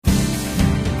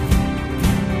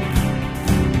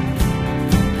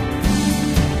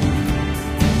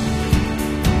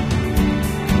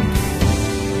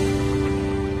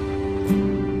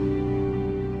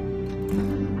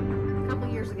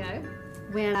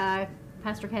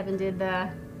Pastor Kevin did the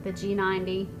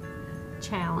G90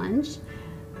 challenge,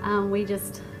 we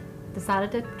just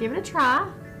decided to give it a try.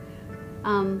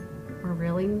 We're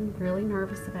really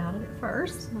nervous about it at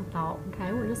first. And I thought,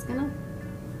 okay, we're just gonna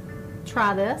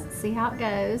try this, see how it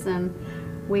goes. And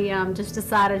we just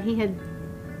decided he had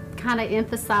kind of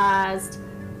emphasized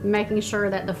making sure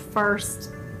that the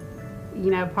first,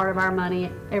 part of our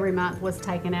money every month was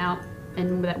taken out,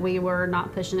 and that we were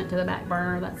not pushing it to the back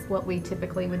burner. That's what we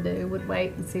typically would do. Would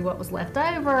wait and see what was left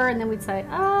over, and then we'd say,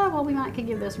 oh, well, we could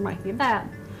give this or might give that.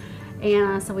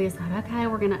 And so we decided, okay,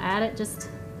 we're gonna add it just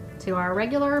to our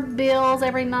regular bills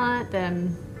every month,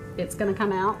 and it's gonna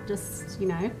come out just,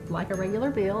 like a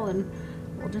regular bill, and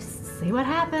we'll just see what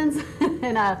happens.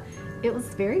 And it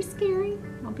was very scary.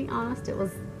 I'll be honest, it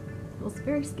was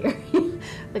very scary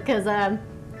because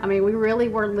we really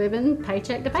were living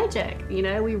paycheck to paycheck. We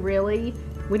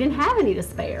didn't have any to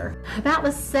spare. About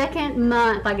the second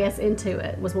month, I guess, into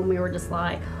it was when we were just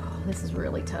like, oh, this is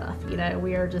really tough.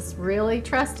 We are just really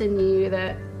trusting you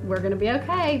that we're gonna be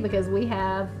okay, because we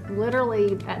have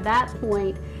literally, at that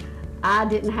point, I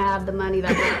didn't have the money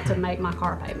to make my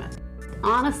car payment.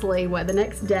 Honestly, the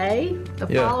next day,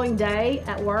 following day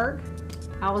at work,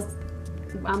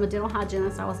 I'm a dental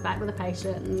hygienist. I was back with a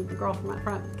patient, and the girl from up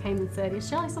front came and said, "Yeah,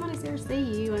 Shelly, somebody's here to see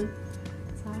you." And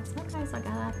so I said, okay. So I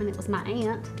got up, and it was my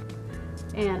aunt.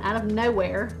 And out of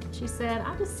nowhere, she said,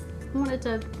 "I just wanted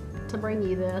to bring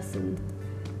you this," and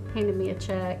handed me a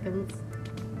check and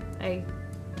a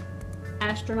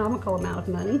astronomical amount of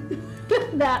money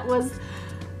that was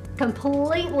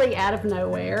completely out of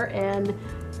nowhere. And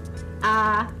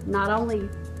I not only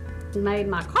made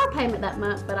my car payment that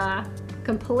month, but I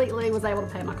completely was able to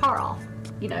pay my car off.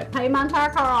 Pay my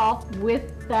entire car off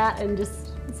with that, and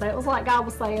just say it was like God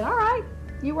was saying, all right,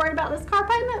 you worried about this car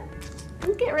payment?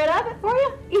 Let's get rid of it for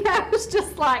you. It was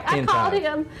just like, I called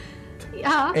him.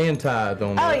 And tithed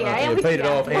on that. Oh, yeah. And paid it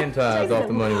off and tithed off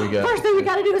the money we got. First thing we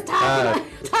got to do is tithe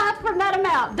from that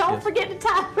amount. Don't forget to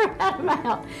tithe from that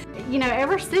amount.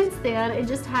 Ever since then, it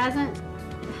just hasn't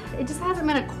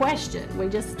been a question. We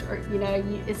just,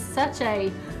 it's such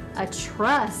a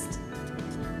trust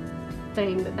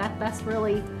thing that's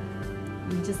really,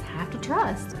 you just have to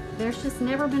trust. There's just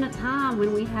never been a time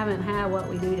when we haven't had what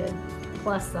we needed,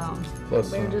 plus some.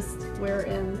 We're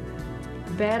in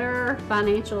better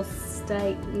financial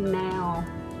state now,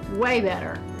 way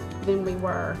better than we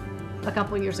were a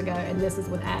couple years ago, and this is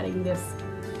with adding this,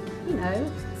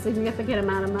 significant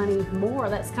amount of money more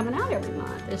that's coming out every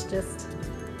month. It's just,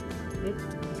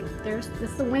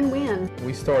 it's a win-win.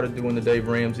 We started doing the Dave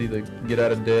Ramsey, the get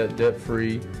out of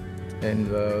debt-free,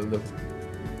 and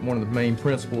one of the main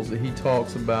principles that he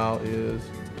talks about is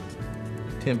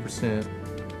 10%,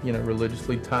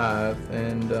 religiously tithe,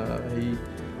 and he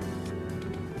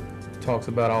talks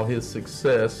about all his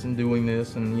success in doing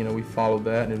this, and we followed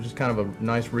that, and it was just kind of a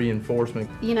nice reinforcement.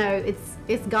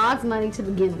 It's God's money to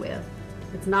begin with.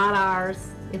 It's not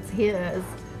ours, it's His,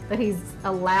 that He's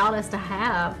allowed us to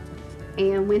have.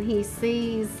 And when He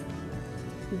sees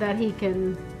that He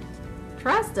can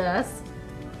trust us,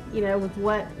 with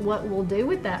what we'll do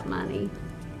with that money,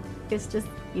 it's just,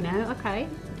 okay,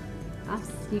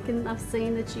 I've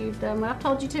seen that you've done what I've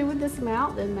told you to with this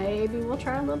amount, then maybe we'll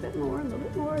try a little bit more,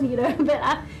 but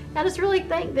I just really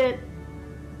think that,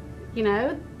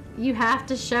 you have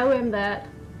to show Him that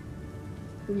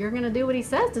you're going to do what He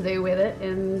says to do with it,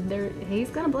 and He's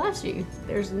going to bless you.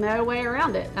 There's no way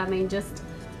around it. Just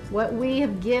what we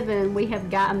have given, we have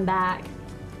gotten back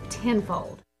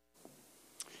tenfold.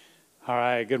 All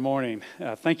right, good morning.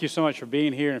 Thank you so much for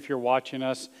being here. And if you're watching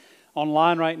us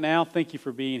online right now, thank you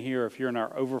for being here. If you're in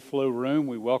our overflow room,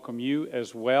 we welcome you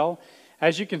as well.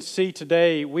 As you can see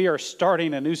today, we are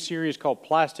starting a new series called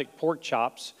Plastic Pork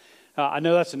Chops. I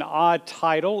know that's an odd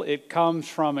title. It comes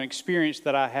from an experience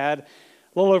that I had a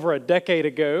little over a decade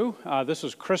ago. This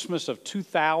was Christmas of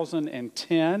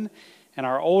 2010, and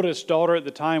our oldest daughter at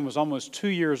the time was almost 2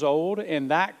 years old.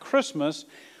 And that Christmas,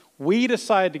 we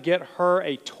decided to get her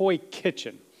a toy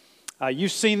kitchen.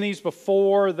 You've seen these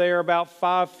before. They're about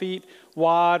 5 feet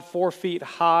wide, 4 feet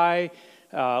high.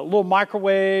 A little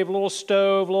microwave, a little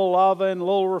stove, a little oven, a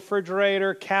little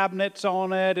refrigerator, cabinets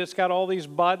on it. It's got all these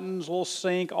buttons, a little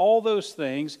sink, all those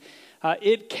things.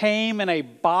 It came in a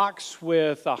box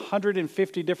with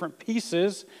 150 different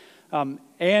pieces and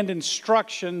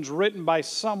instructions written by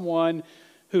someone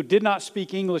who did not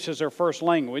speak English as their first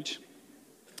language.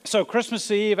 So Christmas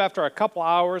Eve, after a couple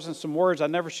hours and some words I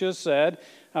never should have said,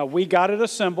 we got it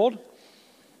assembled,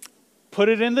 put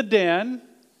it in the den.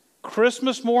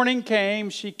 Christmas morning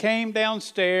came, she came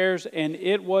downstairs, and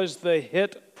it was the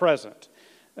hit present.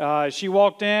 She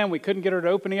walked in. We couldn't get her to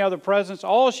open any other presents.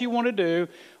 All she wanted to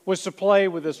do was to play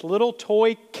with this little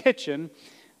toy kitchen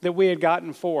that we had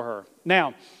gotten for her.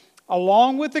 Now,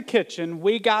 along with the kitchen,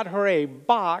 we got her a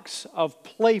box of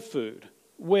play food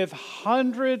with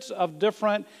hundreds of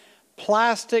different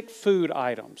plastic food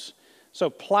items. So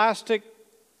plastic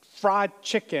fried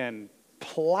chicken,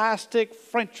 plastic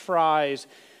French fries,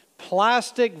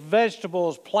 plastic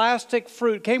vegetables, plastic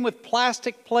fruit. Came with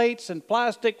plastic plates and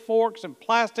plastic forks and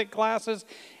plastic glasses.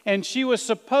 And she was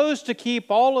supposed to keep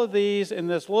all of these in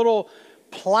this little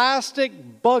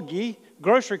plastic buggy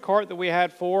grocery cart that we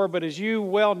had for her. But as you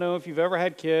well know, if you've ever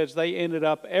had kids, they ended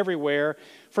up everywhere.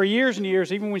 For years and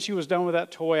years, even when she was done with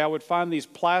that toy, I would find these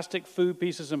plastic food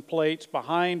pieces and plates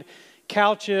behind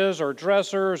couches or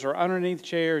dressers or underneath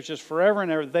chairs, just forever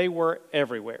and ever. They were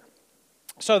everywhere.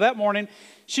 So that morning,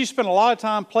 she spent a lot of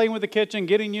time playing with the kitchen,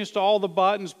 getting used to all the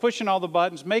buttons, pushing all the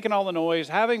buttons, making all the noise,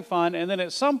 having fun. And then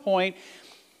at some point,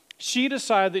 she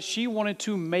decided that she wanted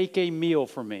to make a meal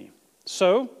for me.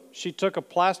 So she took a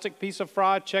plastic piece of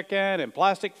fried chicken and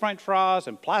plastic French fries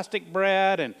and plastic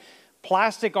bread and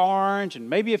plastic orange and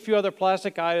maybe a few other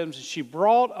plastic items. And she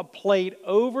brought a plate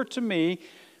over to me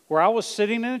where I was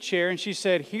sitting in a chair, and she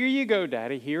said, "Here you go,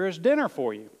 Daddy. Here is dinner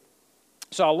for you."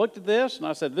 So I looked at this and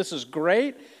I said, "This is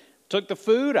great." Took the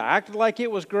food. I acted like it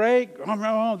was great.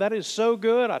 Oh, that is so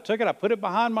good. I took it. I put it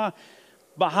behind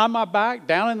my back,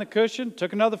 down in the cushion.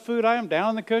 Took another food item, down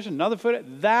in the cushion, another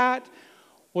food. That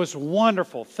was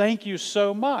wonderful. Thank you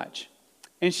so much.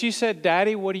 And she said,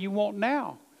 "Daddy, what do you want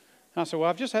now?" And I said, "Well,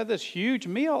 I've just had this huge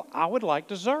meal. I would like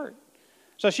dessert."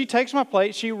 So she takes my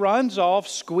plate. She runs off,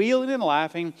 squealing and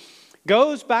laughing,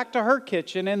 goes back to her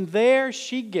kitchen, and there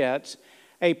she gets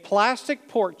a plastic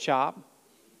pork chop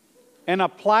and a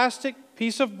plastic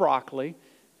piece of broccoli,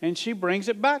 and she brings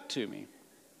it back to me.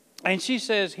 And she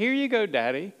says, "Here you go,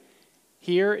 Daddy.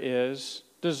 Here is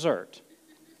dessert."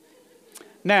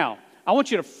 Now, I want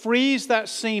you to freeze that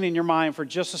scene in your mind for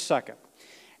just a second.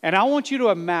 And I want you to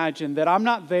imagine that I'm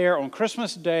not there on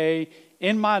Christmas Day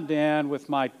in my den with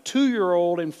my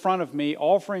 2-year-old in front of me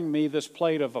offering me this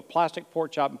plate of a plastic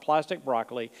pork chop and plastic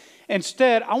broccoli.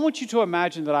 Instead, I want you to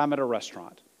imagine that I'm at a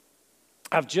restaurant.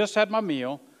 I've just had my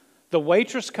meal. The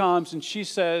waitress comes and she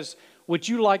says, "Would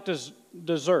you like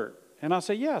dessert?" And I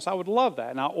say, "Yes, I would love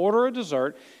that." And I order a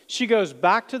dessert. She goes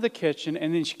back to the kitchen,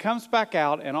 and then she comes back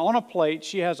out, and on a plate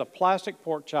she has a plastic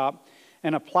pork chop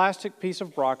and a plastic piece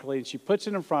of broccoli, and she puts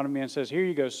it in front of me and says, "Here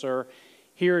you go, sir.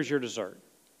 Here is your dessert."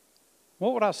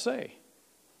 What would I say?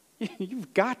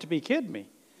 You've got to be kidding me.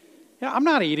 I'm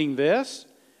not eating this.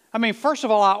 I mean, first of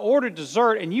all, I ordered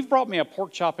dessert, and you've brought me a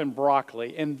pork chop and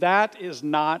broccoli, and that is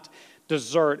not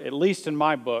dessert, at least in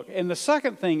my book. And the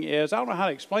second thing is, I don't know how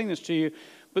to explain this to you,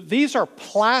 but these are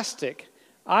plastic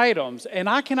items, and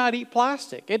I cannot eat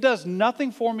plastic. It does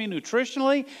nothing for me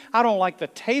nutritionally. I don't like the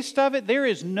taste of it. There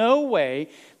is no way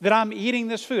that I'm eating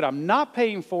this food. I'm not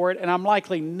paying for it, and I'm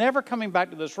likely never coming back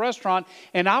to this restaurant,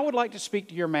 and I would like to speak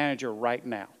to your manager right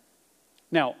now.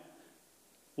 Now,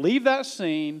 leave that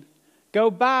scene,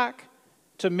 go back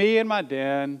to me in my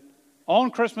den on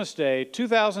Christmas Day,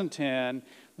 2010.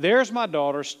 There's my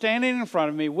daughter standing in front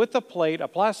of me with a plate, a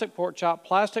plastic pork chop,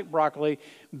 plastic broccoli,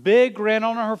 big grin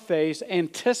on her face,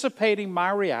 anticipating my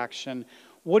reaction.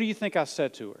 What do you think I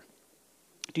said to her?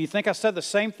 Do you think I said the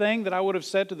same thing that I would have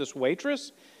said to this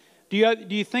waitress? Do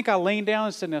you think I leaned down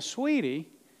and said, "Now, sweetie,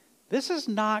 this is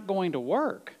not going to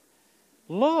work.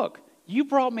 Look, you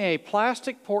brought me a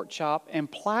plastic pork chop and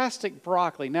plastic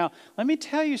broccoli. Now, let me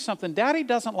tell you something. Daddy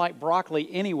doesn't like broccoli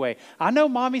anyway. I know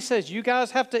Mommy says you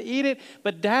guys have to eat it,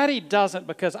 but Daddy doesn't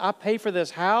because I pay for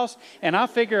this house, and I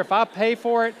figure if I pay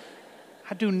for it,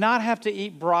 I do not have to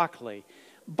eat broccoli."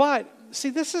 But, see,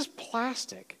 this is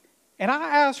plastic. And I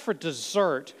asked for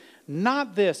dessert,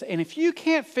 not this. And if you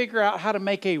can't figure out how to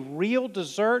make a real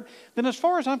dessert, then as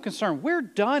far as I'm concerned, we're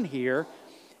done here,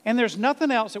 and there's nothing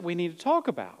else that we need to talk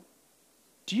about.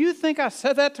 Do you think I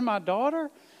said that to my daughter?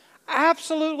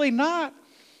 Absolutely not.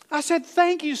 I said,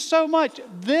 "Thank you so much.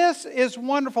 This is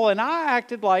wonderful." And I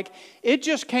acted like it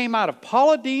just came out of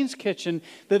Paula Dean's kitchen,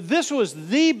 that this was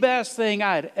the best thing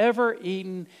I had ever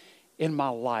eaten in my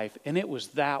life. And it was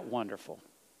that wonderful.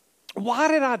 Why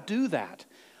did I do that?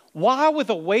 Why with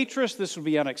a waitress this would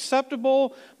be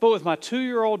unacceptable, but with my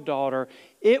 2-year-old daughter,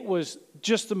 it was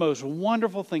just the most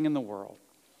wonderful thing in the world.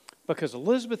 Because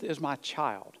Elizabeth is my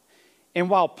child. And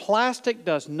while plastic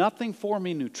does nothing for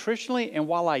me nutritionally, and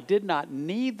while I did not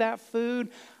need that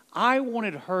food, I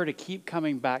wanted her to keep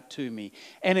coming back to me.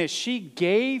 And as she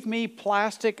gave me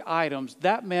plastic items,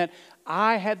 that meant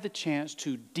I had the chance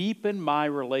to deepen my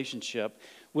relationship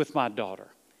with my daughter.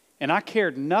 And I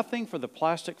cared nothing for the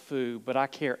plastic food, but I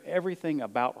care everything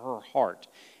about her heart.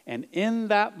 And in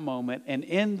that moment, and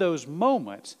in those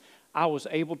moments, I was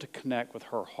able to connect with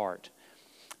her heart.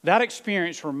 That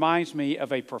experience reminds me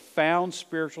of a profound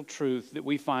spiritual truth that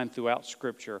we find throughout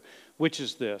Scripture, which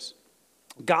is this.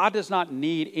 God does not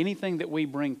need anything that we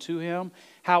bring to Him.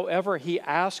 However, He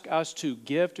asks us to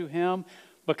give to Him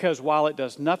because while it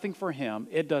does nothing for Him,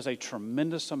 it does a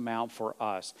tremendous amount for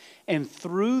us. And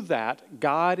through that,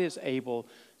 God is able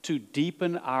to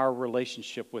deepen our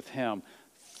relationship with Him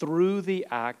through the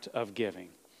act of giving.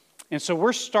 And so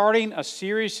we're starting a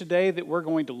series today that we're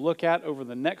going to look at over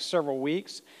the next several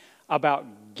weeks about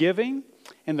giving.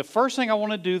 And the first thing I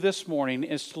want to do this morning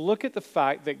is to look at the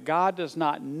fact that God does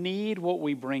not need what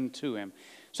we bring to Him.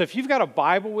 So if you've got a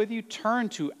Bible with you, turn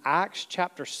to Acts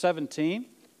chapter 17.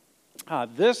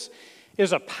 This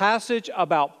is a passage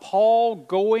about Paul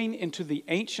going into the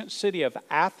ancient city of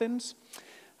Athens.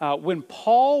 When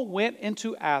Paul went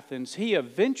into Athens, he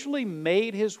eventually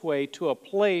made his way to a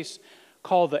place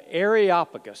called the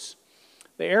Areopagus.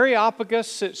 The Areopagus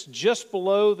sits just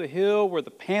below the hill where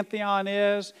the Pantheon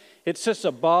is. It sits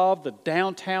above the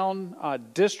downtown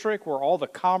district where all the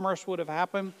commerce would have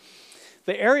happened.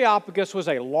 The Areopagus was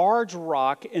a large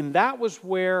rock, and that was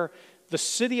where the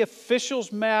city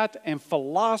officials met and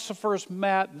philosophers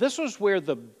met. This was where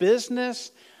the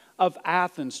business of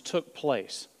Athens took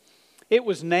place. It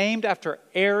was named after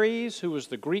Ares, who was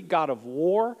the Greek god of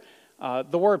war.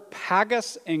 The word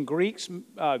Pagus in Greek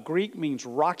means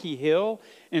rocky hill,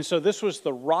 and so this was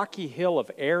the rocky hill of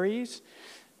Ares.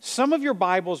 Some of your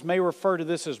Bibles may refer to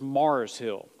this as Mars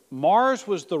Hill. Mars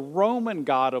was the Roman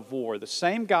god of war. The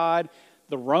same god,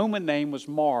 the Roman name was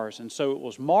Mars, and so it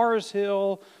was Mars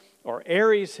Hill or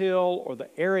Ares Hill or the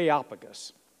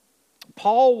Areopagus.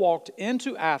 Paul walked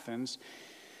into Athens,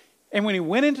 and when he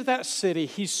went into that city,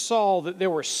 he saw that there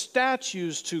were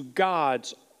statues to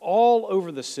gods all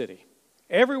over the city.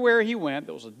 Everywhere he went,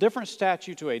 there was a different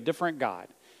statue to a different god.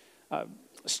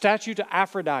 Statue to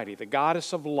Aphrodite, the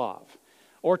goddess of love,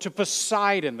 or to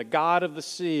Poseidon, the god of the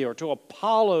sea, or to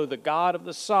Apollo, the god of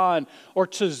the sun, or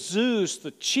to Zeus,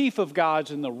 the chief of gods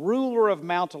and the ruler of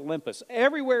Mount Olympus.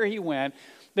 Everywhere he went,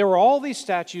 there were all these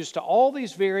statues to all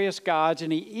these various gods,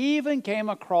 and he even came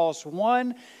across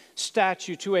one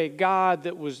statue to a god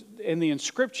that was, in the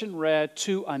inscription read,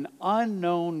 to an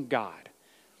unknown God.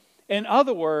 In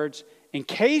other words, in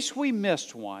case we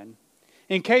missed one,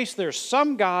 in case there's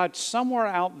some God somewhere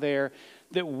out there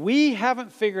that we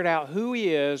haven't figured out who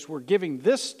He is, we're giving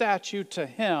this statue to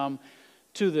Him,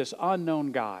 to this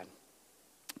unknown God.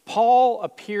 Paul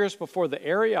appears before the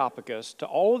Areopagus to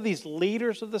all of these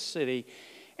leaders of the city,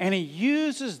 and he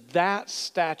uses that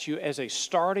statue as a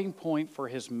starting point for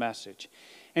his message.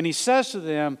 And he says to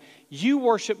them, you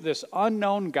worship this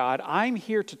unknown God. I'm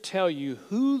here to tell you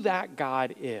who that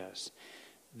God is.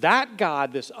 That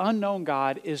God, this unknown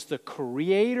God, is the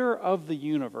creator of the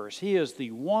universe. He is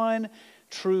the one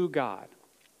true God.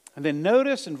 And then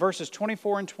notice in verses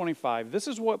 24 and 25, this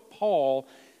is what Paul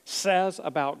says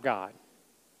about God.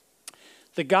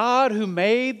 The God who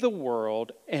made the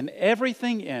world and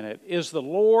everything in it is the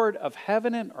Lord of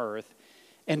heaven and earth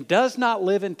and does not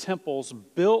live in temples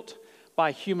built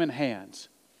by human hands.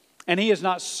 And He is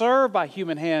not served by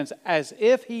human hands as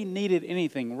if He needed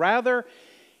anything. Rather,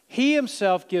 He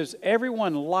Himself gives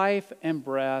everyone life and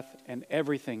breath and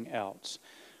everything else.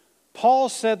 Paul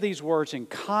said these words in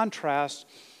contrast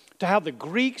to how the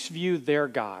Greeks viewed their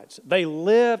gods. They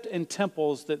lived in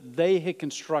temples that they had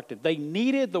constructed. They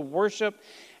needed the worship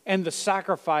and the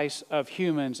sacrifice of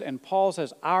humans. And Paul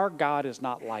says, our God is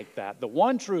not like that. The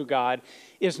one true God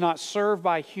is not served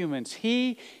by humans.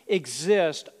 He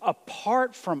exists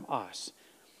apart from us.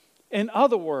 In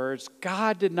other words,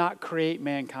 God did not create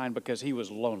mankind because He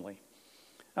was lonely.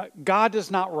 God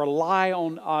does not rely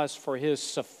on us for His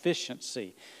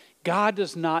sufficiency. God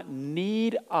does not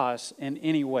need us in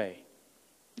any way.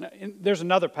 There's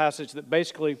another passage that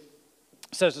basically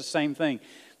says the same thing.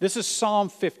 This is Psalm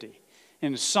 50.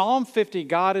 In Psalm 50,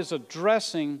 God is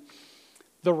addressing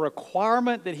the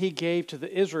requirement that He gave to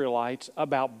the Israelites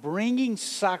about bringing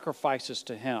sacrifices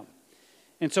to Him.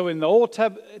 And so in the Old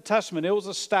Testament, it was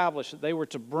established that they were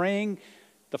to bring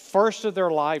the first of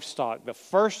their livestock, the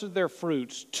first of their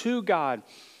fruits to God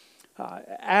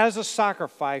as a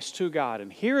sacrifice to God.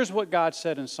 And here's what God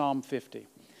said in Psalm 50.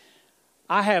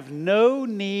 I have no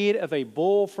need of a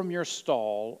bull from your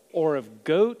stall or of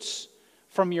goats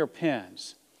from your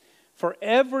pens. For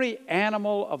every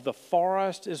animal of the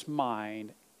forest is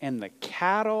mine and the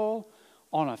cattle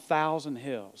on 1,000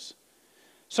 hills.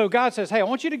 So God says, hey, I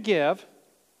want you to give.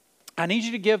 I need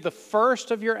you to give the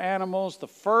first of your animals, the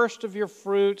first of your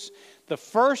fruits, the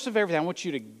first of everything. I want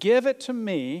you to give it to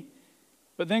me.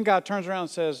 But then God turns around and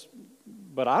says,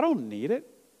 but I don't need it.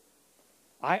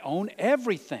 I own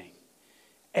everything.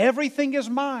 Everything is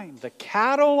mine. The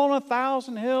cattle on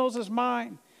 1,000 hills is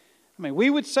mine. I mean, we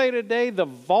would say today the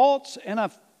vaults in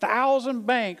 1,000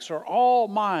 banks are all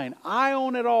mine. I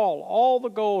own it all the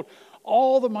gold,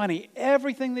 all the money,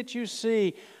 everything that you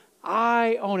see,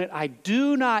 I own it. I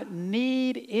do not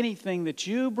need anything that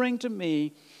you bring to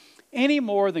me any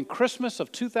more than Christmas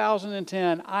of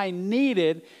 2010. I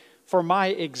needed for my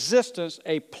existence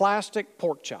a plastic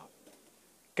pork chop.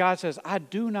 God says, I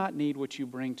do not need what you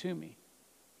bring to me.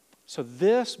 So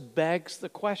this begs the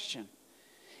question.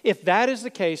 If that is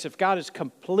the case, if God is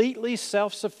completely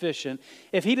self-sufficient,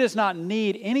 if He does not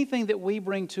need anything that we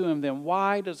bring to Him, then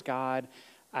why does God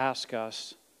ask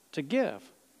us to give?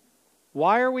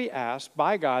 Why are we asked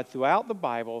by God throughout the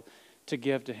Bible to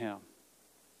give to Him?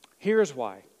 Here's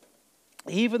why.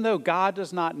 Even though God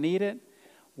does not need it,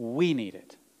 we need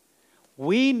it.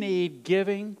 We need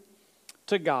giving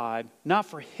to God, not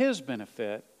for His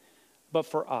benefit, but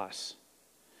for us.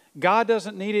 God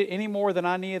doesn't need it any more than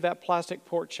I needed that plastic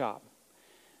pork chop.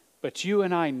 But you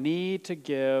and I need to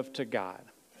give to God.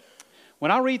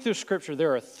 When I read through Scripture,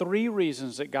 there are 3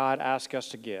 reasons that God asks us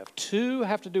to give. 2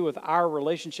 have to do with our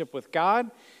relationship with God,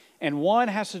 and 1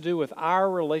 has to do with our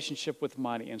relationship with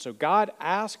money. And so God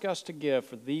asks us to give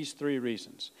for these 3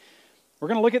 reasons. We're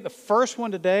going to look at the first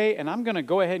one today, and I'm going to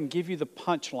go ahead and give you the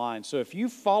punchline. So if you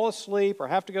fall asleep or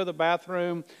have to go to the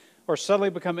bathroom or suddenly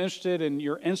become interested in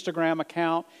your Instagram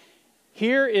account,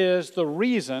 here is the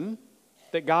reason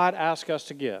that God asks us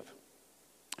to give.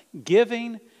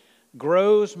 Giving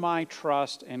grows my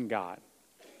trust in God.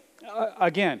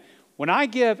 Again, when I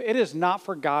give, it is not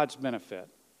for God's benefit.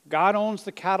 God owns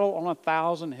the cattle on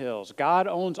 1,000 hills. God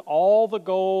owns all the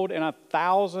gold in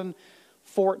 1,000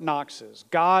 Fort Knoxes.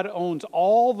 God owns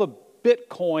all the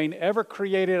Bitcoin ever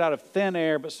created out of thin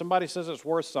air, but somebody says it's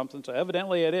worth something, so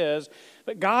evidently it is.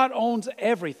 But God owns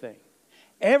everything.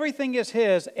 Everything is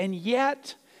His, and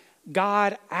yet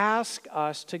God asks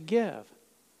us to give.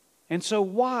 And so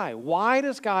why? Why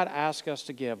does God ask us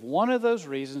to give? One of those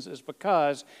reasons is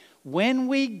because when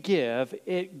we give,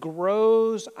 it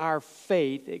grows our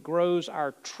faith, it grows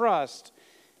our trust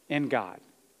in God.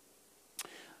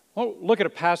 Well, look at a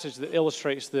passage that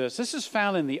illustrates this. This is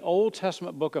found in the Old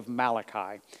Testament book of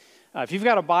Malachi. If you've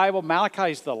got a Bible, Malachi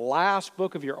is the last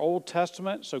book of your Old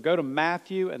Testament. So go to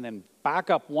Matthew and then back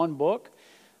up 1 book,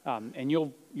 and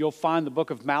you'll find the book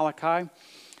of Malachi.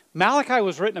 Malachi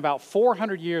was written about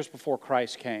 400 years before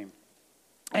Christ came.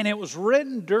 And it was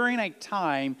written during a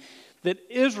time that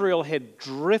Israel had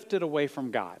drifted away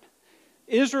from God.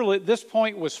 Israel at this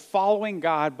point was following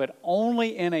God, but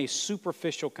only in a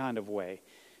superficial kind of way.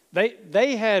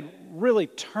 They had really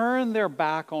turned their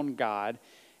back on God,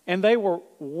 and they were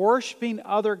worshiping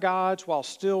other gods while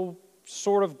still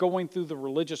sort of going through the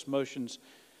religious motions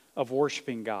of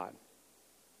worshiping God.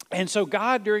 And so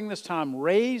God, during this time,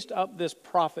 raised up this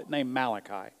prophet named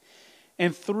Malachi.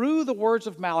 And through the words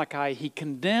of Malachi, he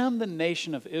condemned the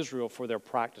nation of Israel for their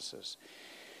practices.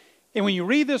 And when you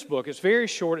read this book, it's very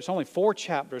short, it's only 4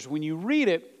 chapters. When you read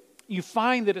it, you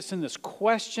find that it's in this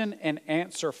question and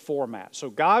answer format. So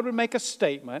God would make a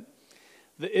statement.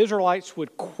 The Israelites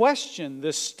would question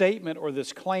this statement or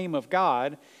this claim of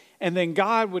God, and then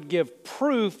God would give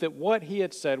proof that what He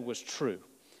had said was true.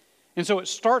 And so it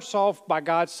starts off by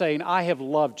God saying, I have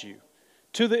loved you.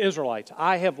 To the Israelites,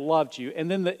 I have loved you. And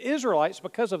then the Israelites,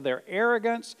 because of their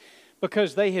arrogance,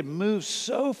 because they had moved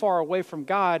so far away from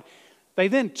God, they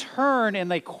then turn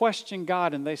and they question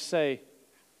God and they say,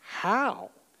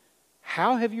 how?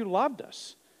 How have you loved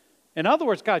us? In other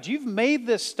words, God, you've made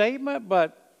this statement,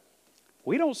 but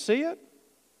we don't see it.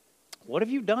 What have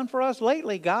you done for us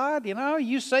lately, God?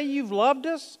 You say you've loved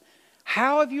us.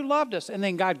 How have you loved us? And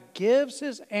then God gives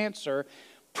His answer,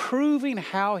 proving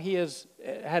how He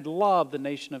had loved the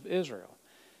nation of Israel.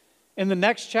 In the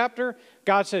next chapter,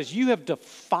 God says, you have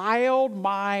defiled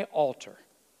my altar.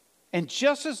 And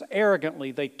just as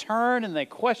arrogantly, they turn and they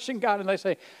question God and they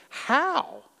say,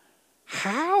 how?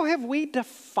 How have we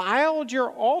defiled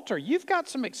your altar? You've got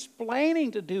some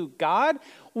explaining to do, God.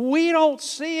 We don't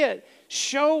see it.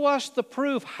 Show us the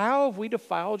proof. How have we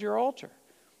defiled your altar?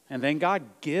 And then God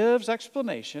gives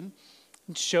explanation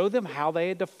and show them how they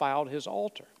had defiled His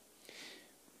altar.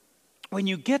 When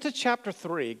you get to chapter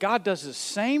 3, God does the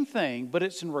same thing, but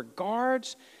it's in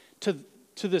regards to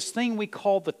this thing we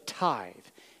call the tithe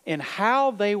and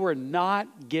how they were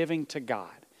not giving to God.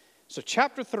 So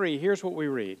chapter 3, here's what we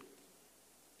read.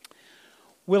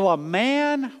 Will a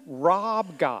man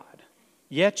rob God?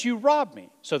 yet you rob me.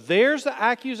 So there's the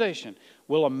accusation.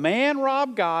 Will a man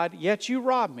rob God, yet you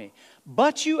rob me?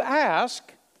 But you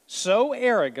ask so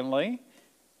arrogantly,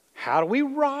 how do we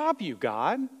rob you,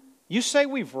 God? You say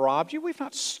we've robbed you. We've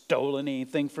not stolen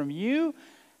anything from you.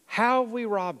 How have we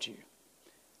robbed you?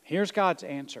 Here's God's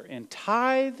answer. In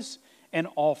tithes and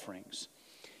offerings,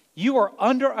 you are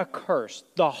under a curse,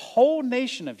 the whole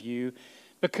nation of you,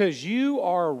 because you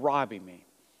are robbing me.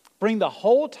 Bring the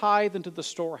whole tithe into the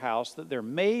storehouse, that there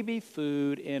may be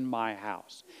food in my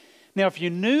house. Now, if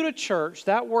you're new to church,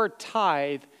 that word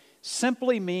tithe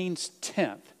simply means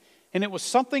tenth. And it was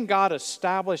something God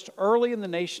established early in the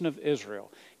nation of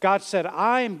Israel. God said,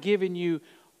 I am giving you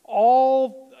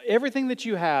everything that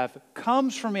you have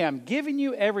comes from me. I'm giving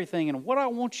you everything. And what I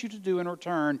want you to do in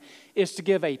return is to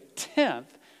give a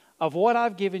tenth of what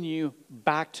I've given you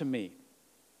back to me.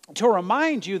 To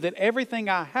remind you that everything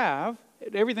I have,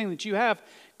 everything that you have,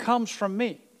 comes from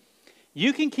me.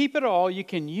 You can keep it all. You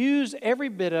can use every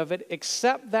bit of it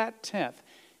except that tenth.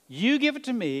 You give it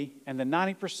to me, and the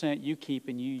 90% you keep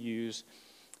and you use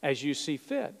as you see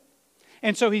fit.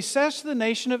 And so he says to the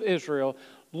nation of Israel,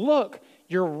 look,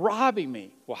 you're robbing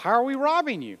me. Well, how are we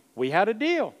robbing you? We had a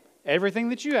deal. Everything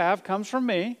that you have comes from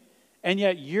me, and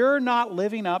yet you're not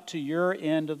living up to your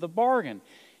end of the bargain.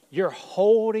 You're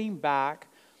holding back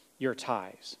your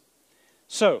tithes.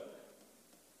 So,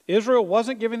 Israel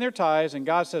wasn't giving their tithes, and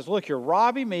God says, look, you're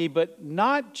robbing me, but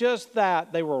not just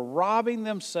that, they were robbing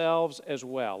themselves as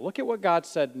well. Look at what God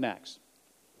said next.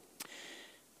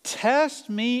 Test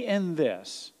me in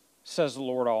this, says the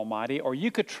Lord Almighty, or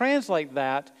you could translate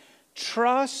that,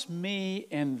 trust me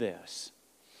in this,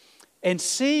 and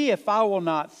see if I will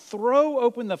not throw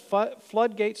open the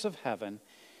floodgates of heaven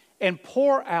and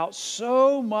pour out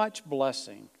so much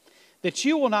blessing that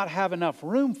you will not have enough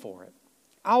room for it.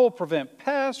 I will prevent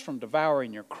pests from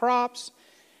devouring your crops,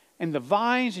 and the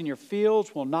vines in your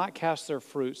fields will not cast their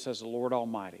fruit, says the Lord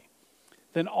Almighty.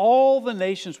 Then all the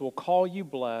nations will call you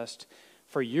blessed,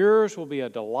 for yours will be a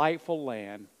delightful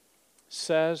land,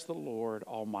 says the Lord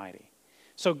Almighty.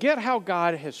 So get how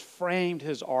God has framed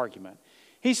his argument.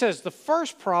 He says, the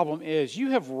first problem is you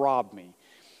have robbed me.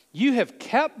 You have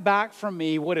kept back from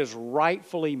me what is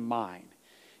rightfully mine.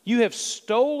 You have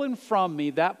stolen from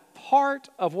me that part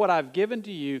of what I've given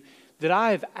to you that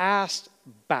I have asked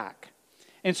back.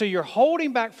 And so you're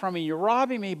holding back from me, you're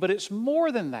robbing me, but it's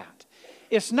more than that.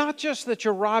 It's not just that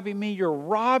you're robbing me, you're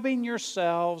robbing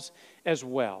yourselves as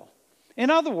well. In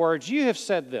other words, you have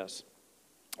said this.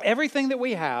 Everything that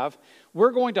we have,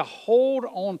 we're going to hold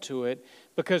on to it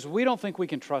because we don't think we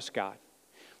can trust God.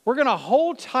 We're going to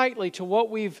hold tightly to what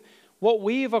we've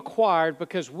acquired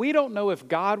because we don't know if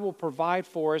God will provide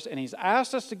for us, and he's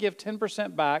asked us to give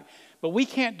 10% back, but we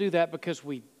can't do that because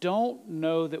we don't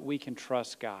know that we can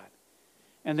trust God.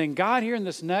 And then God here in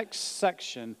this next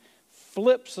section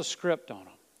flips the script on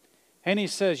them. And he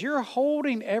says, you're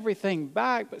holding everything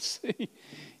back, but see,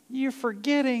 you're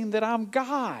forgetting that I'm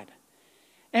God.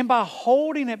 And by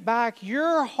holding it back,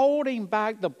 you're holding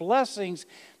back the blessings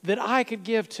that I could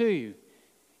give to you.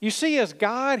 You see, as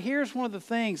God, here's one of the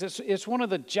things. It's one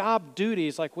of the job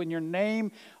duties, like when your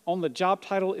name on the job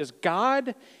title is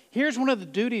God, here's one of the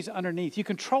duties underneath. You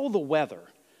control the weather.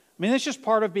 I mean, that's just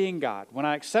part of being God. When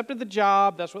I accepted the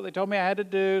job, that's what they told me I had to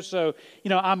do. So,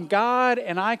 I'm God,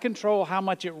 and I control how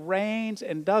much it rains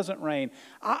and doesn't rain.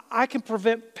 I can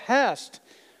prevent pests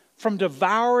from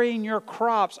devouring your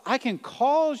crops. I can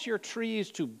cause your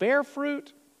trees to bear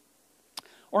fruit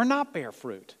or not bear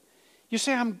fruit. You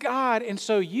say, I'm God, and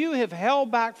so you have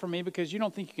held back from me because you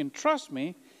don't think you can trust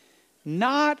me,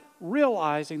 not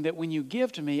realizing that when you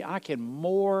give to me, I can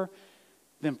more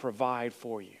than provide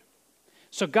for you.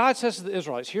 So God says to the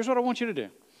Israelites, here's what I want you to do.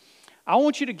 I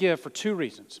want you to give for two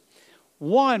reasons.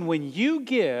 One, when you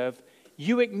give,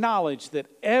 you acknowledge that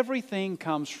everything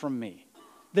comes from me.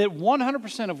 That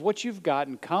 100% of what you've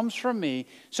gotten comes from me.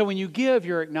 So when you give,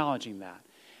 you're acknowledging that.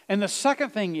 And the second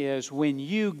thing is when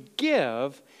you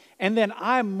give, and then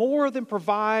I more than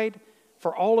provide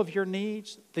for all of your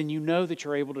needs, then you know that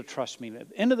you're able to trust me. And at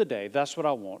the end of the day, that's what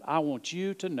I want. I want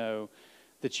you to know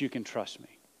that you can trust me.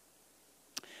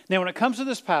 Now, when it comes to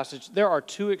this passage, there are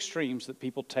two extremes that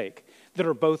people take that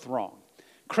are both wrong.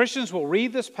 Christians will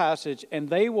read this passage and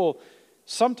they will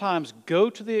sometimes go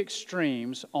to the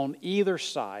extremes on either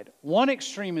side. One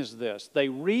extreme is this. They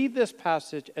read this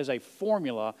passage as a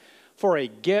formula for a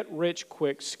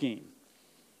get-rich-quick scheme.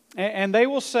 And they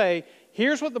will say,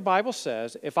 here's what the Bible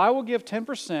says. If I will give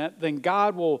 10%, then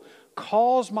God will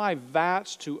cause my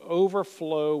vats to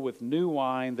overflow with new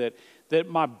wine, that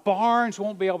my barns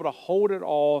won't be able to hold it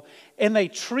all. And they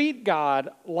treat God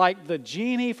like the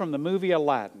genie from the movie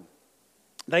Aladdin.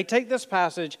 They take this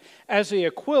passage as the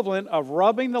equivalent of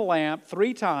rubbing the lamp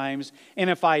 3 times, and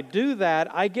if I do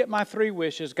that, I get my 3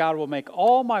 wishes. God will make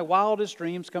all my wildest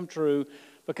dreams come true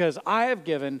because I have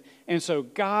given, and so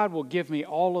God will give me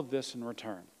all of this in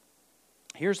return.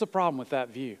 Here's the problem with that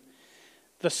view.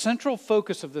 The central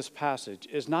focus of this passage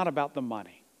is not about the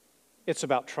money. It's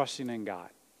about trusting in God.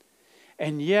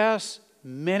 And yes,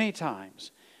 many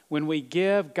times when we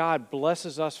give, God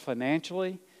blesses us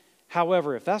financially.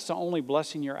 However, if that's the only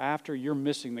blessing you're after, you're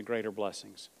missing the greater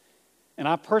blessings. And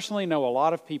I personally know a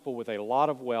lot of people with a lot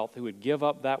of wealth who would give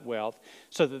up that wealth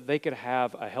so that they could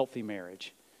have a healthy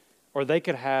marriage, or they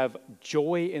could have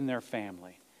joy in their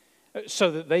family,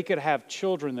 so that they could have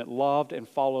children that loved and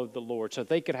followed the Lord, so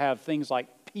they could have things like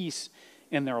peace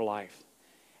in their life.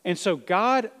 And so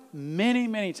God many,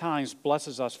 many times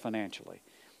blesses us financially.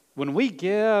 When we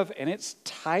give and it's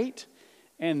tight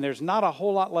and there's not a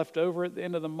whole lot left over at the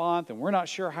end of the month and we're not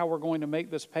sure how we're going to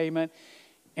make this payment,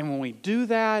 and when we do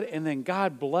that and then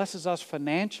God blesses us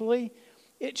financially,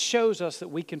 it shows us that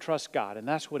we can trust God, and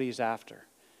that's what He's after.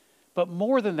 But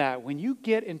more than that, when you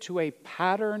get into a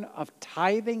pattern of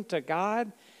tithing to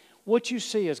God, what you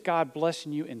see is God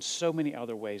blessing you in so many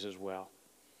other ways as well.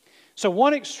 So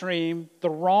one extreme, the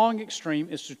wrong extreme,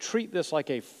 is to treat this like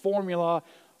a formula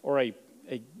or a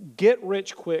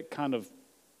get-rich-quick kind of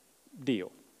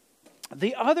deal.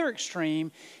 The other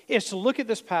extreme is to look at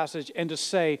this passage and to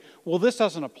say, well, this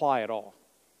doesn't apply at all.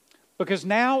 Because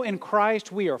now in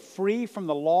Christ we are free from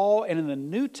the law, and in the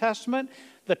New Testament,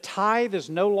 the tithe is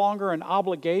no longer an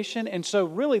obligation. And so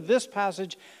really this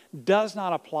passage does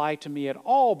not apply to me at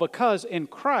all, because in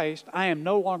Christ I am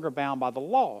no longer bound by the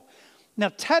law.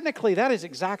 Now technically that is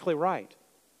exactly right.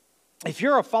 If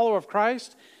you're a follower of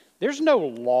Christ, there's no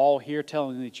law here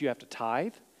telling you that you have to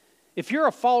tithe. If you're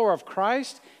a follower of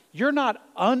Christ, you're not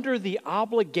under the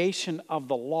obligation of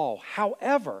the law.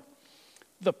 However,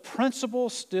 the principle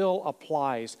still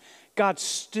applies. God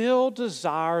still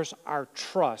desires our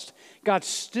trust. God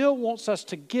still wants us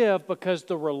to give because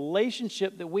the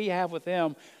relationship that we have with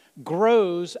Him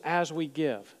grows as we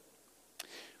give.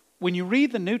 When you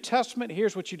read the New Testament,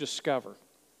 here's what you discover.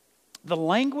 The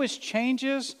language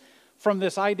changes from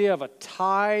this idea of a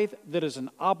tithe that is an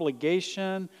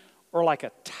obligation or like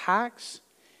a tax,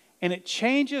 and it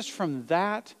changes from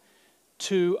that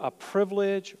to a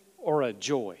privilege or a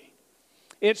joy.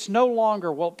 It's no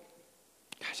longer, well,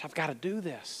 gosh, I've got to do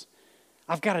this.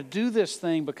 I've got to do this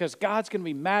thing because God's going to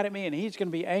be mad at me and He's going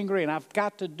to be angry, and I've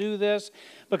got to do this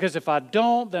because if I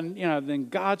don't, then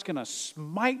God's going to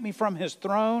smite me from His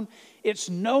throne. It's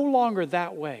no longer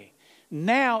that way.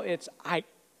 Now it's, I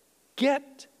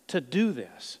get to do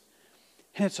this.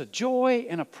 And it's a joy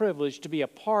and a privilege to be a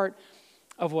part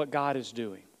of what God is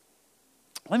doing.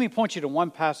 Let me point you to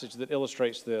one passage that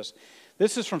illustrates this.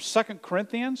 This is from 2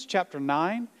 Corinthians chapter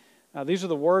 9. These are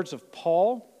the words of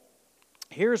Paul.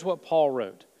 Here's what Paul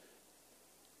wrote.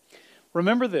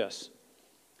 Remember this,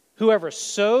 whoever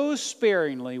sows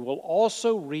sparingly will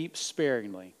also reap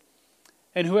sparingly,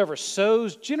 and whoever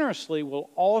sows generously will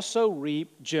also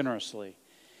reap generously.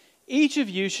 Each of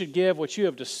you should give what you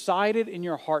have decided in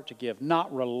your heart to give,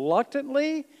 not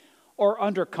reluctantly or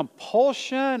under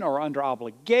compulsion or under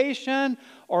obligation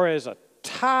or as a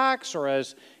tax or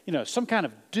as, some kind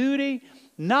of duty,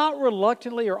 not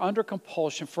reluctantly or under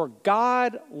compulsion, for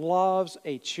God loves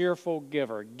a cheerful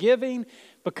giver, giving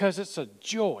because it's a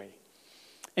joy.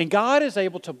 And God is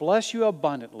able to bless you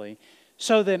abundantly,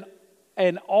 so that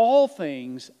in all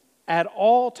things, at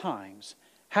all times,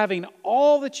 having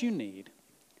all that you need,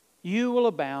 you will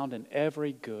abound in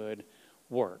every good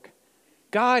work.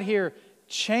 God here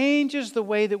changes the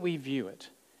way that we view it.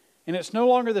 And it's no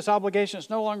longer this obligation, it's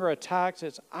no longer a tax,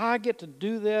 it's I get to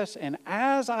do this, and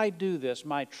as I do this,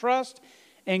 my trust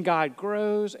in God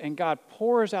grows, and God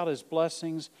pours out His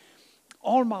blessings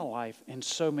on my life in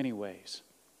so many ways.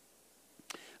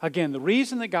 Again, the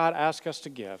reason that God asks us to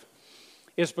give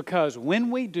is because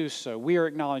when we do so, we are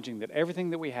acknowledging that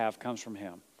everything that we have comes from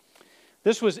Him.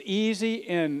 This was easy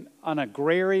in an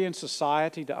agrarian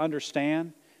society to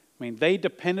understand. I mean, they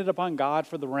depended upon God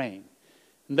for the rain.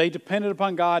 And they depended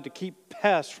upon God to keep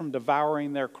pests from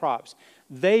devouring their crops.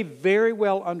 They very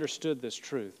well understood this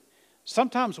truth.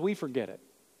 Sometimes we forget it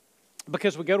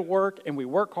because we go to work and we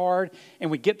work hard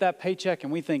and we get that paycheck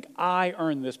and we think, I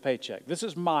earned this paycheck. This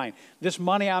is mine. This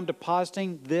money I'm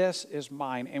depositing, this is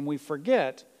mine. And we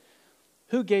forget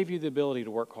who gave you the ability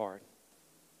to work hard.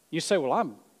 You say, well,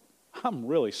 I'm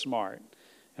really smart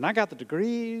and I got the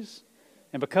degrees.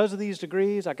 And because of these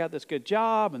degrees, I got this good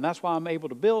job, and that's why I'm able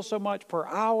to bill so much per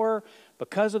hour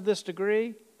because of this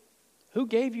degree. Who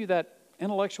gave you that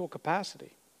intellectual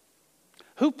capacity?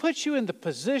 Who put you in the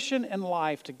position in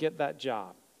life to get that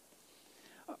job?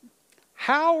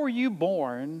 How were you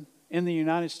born in the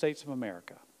United States of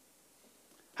America?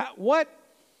 What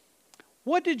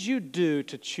did you do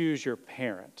to choose your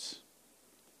parents?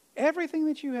 Everything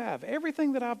that you have,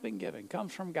 everything that I've been given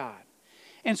comes from God.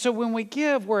 And so when we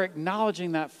give, we're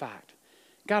acknowledging that fact.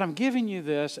 God, I'm giving you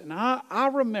this, and I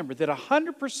remember that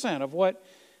 100% of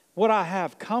what I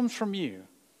have comes from you.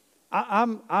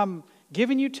 I'm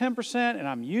giving you 10%, and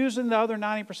I'm using the other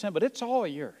 90%, but it's all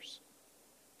yours.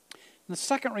 And the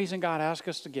second reason God asks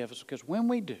us to give is because when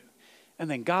we do, and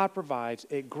then God provides,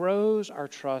 it grows our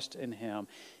trust in Him.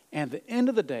 And at the end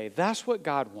of the day, that's what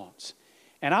God wants.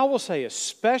 And I will say,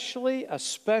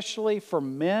 especially for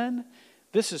men,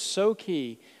 this is so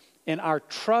key in our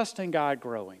trust in God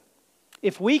growing.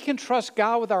 If we can trust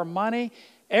God with our money,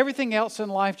 everything else in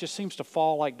life just seems to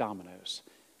fall like dominoes.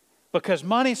 Because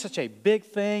money is such a big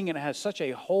thing and it has such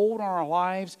a hold on our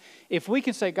lives. If we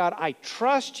can say, God, I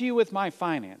trust you with my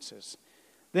finances,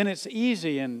 then it's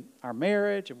easy in our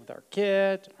marriage and with our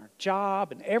kids, and our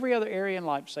job, and every other area in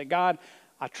life to say, God,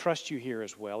 I trust you here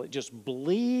as well. It just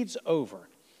bleeds over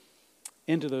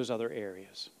into those other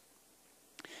areas.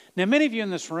 Now, many of you in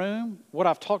this room, what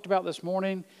I've talked about this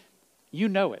morning, you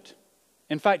know it.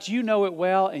 In fact, you know it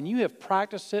well, and you have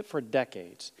practiced it for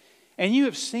decades. And you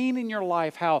have seen in your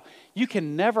life how you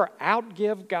can never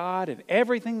outgive God, and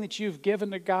everything that you've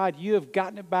given to God, you have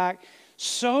gotten it back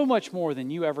so much more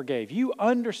than you ever gave. You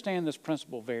understand this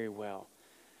principle very well.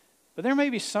 But there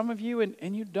may be some of you,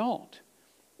 and you don't.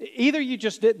 Either you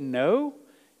just didn't know,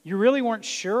 you really weren't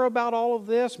sure about all of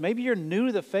this. Maybe you're new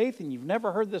to the faith and you've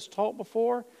never heard this taught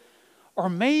before. Or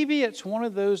maybe it's one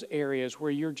of those areas where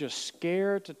you're just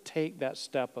scared to take that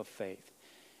step of faith.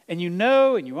 And you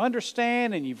know and you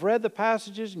understand and you've read the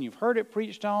passages and you've heard it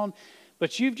preached on,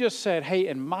 but you've just said, hey,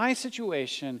 in my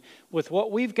situation, with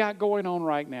what we've got going on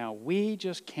right now, we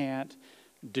just can't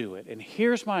do it. And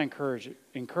here's my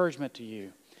encouragement to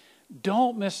you.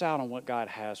 Don't miss out on what God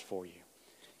has for you.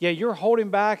 Yeah, you're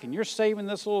holding back and you're saving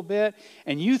this little bit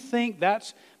and you think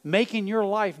that's making your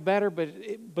life better,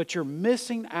 but you're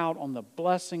missing out on the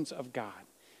blessings of God.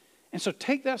 And so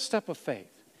take that step of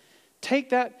faith. Take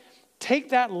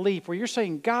that leap where you're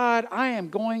saying, God, I am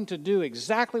going to do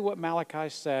exactly what Malachi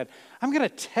said. I'm going to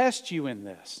test you in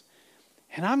this.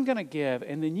 And I'm going to give.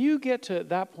 And then you get to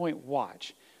that point,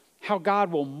 watch how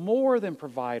God will more than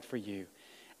provide for you.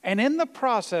 And in the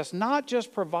process, not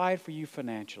just provide for you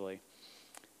financially,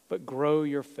 but grow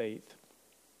your faith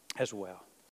as well.